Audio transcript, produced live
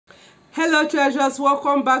Hello treasures,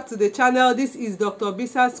 welcome back to the channel. This is Dr.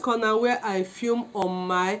 BESA'S Corner, where I film on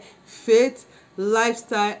my faith,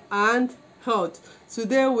 lifestyle and health.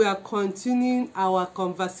 Today we are continuing our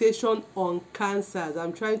conversation on cancers.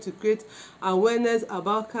 I'm trying to create awareness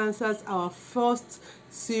about cancers. Our first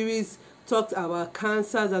series talked about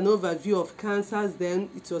cancers, an overview of cancers. Then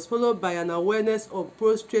it was followed by an awareness of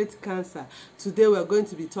prostate cancer. Today we are going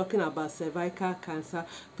to be talking about cervical cancer.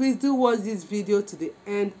 Please do watch this video to the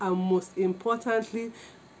end, and most importantly,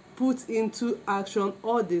 put into action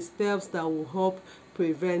all the steps that will help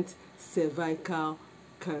prevent cervical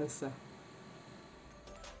cancer.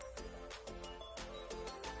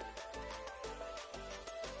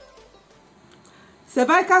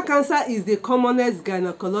 Cervical cancer is the commonest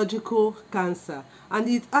gynecological cancer, and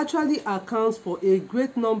it actually accounts for a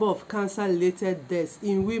great number of cancer-related deaths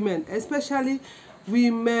in women, especially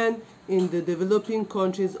women in the developing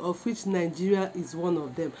countries, of which Nigeria is one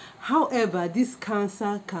of them. However, this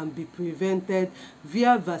cancer can be prevented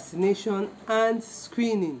via vaccination and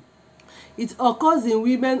screening. It occurs in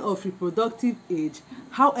women of reproductive age.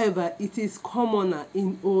 However, it is commoner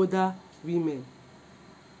in older women.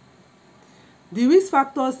 The risk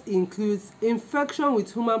factors include infection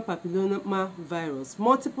with human papilloma virus,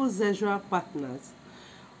 multiple sexual partners,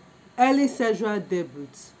 early sexual debut,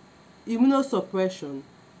 immunosuppression,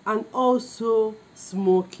 and also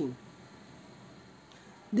smoking.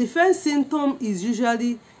 The first symptom is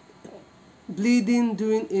usually bleeding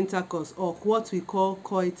during intercourse, or what we call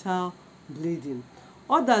coital bleeding.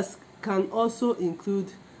 Others can also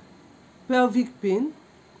include pelvic pain,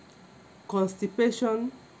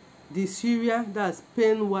 constipation, dysuria, that's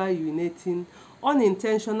pain while urinating,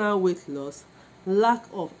 unintentional weight loss, lack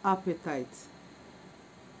of appetite.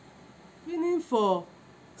 Screening for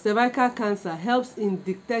cervical cancer helps in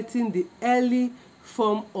detecting the early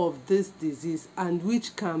form of this disease, and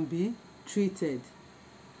which can be treated.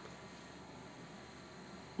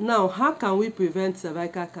 Now, how can we prevent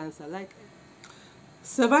cervical cancer?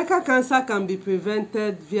 Cervical cancer can be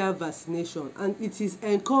prevented via vaccination, and it is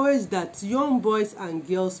encouraged that young boys and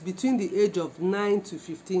girls between the age of 9 to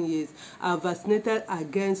 15 years are vaccinated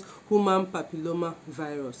against human papilloma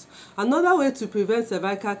virus. Another way to prevent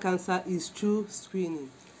cervical cancer is through screening.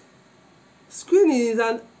 Screening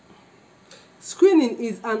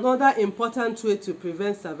is another important way to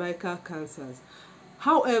prevent cervical cancers.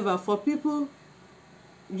 However, for people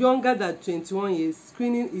younger than 21 years,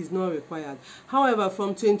 screening is not required. However,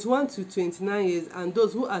 from 21 to 29 years and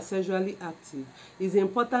those who are sexually active, it's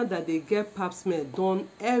important that they get pap smear done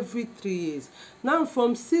every 3 years. Now,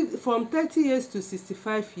 from 30 years to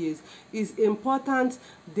 65 years, it's important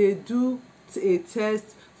they do a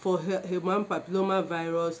test for human papilloma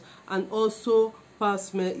virus, and also pap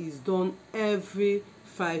smear is done every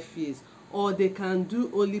 5 years, or they can do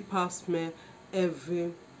only pap smear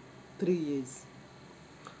every 3 years.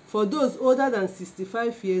 For those older than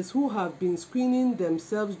 65 years who have been screening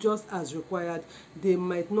themselves just as required, they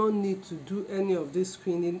might not need to do any of this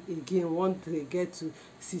screening again once they get to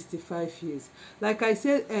 65 years. Like I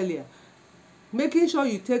said earlier, making sure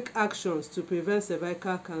you take actions to prevent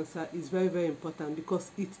cervical cancer is very, very important,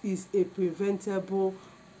 because it is a preventable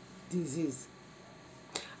disease.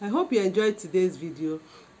 I hope you enjoyed today's video.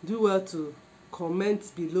 Do well to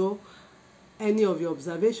comment below any of your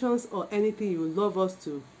observations or anything you would love us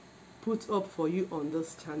to put up for you on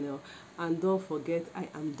this channel. And don't forget, I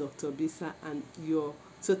am Dr. Besa, and your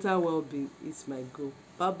total well-being is my goal.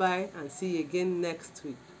 Bye bye, and see you again next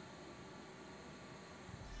week.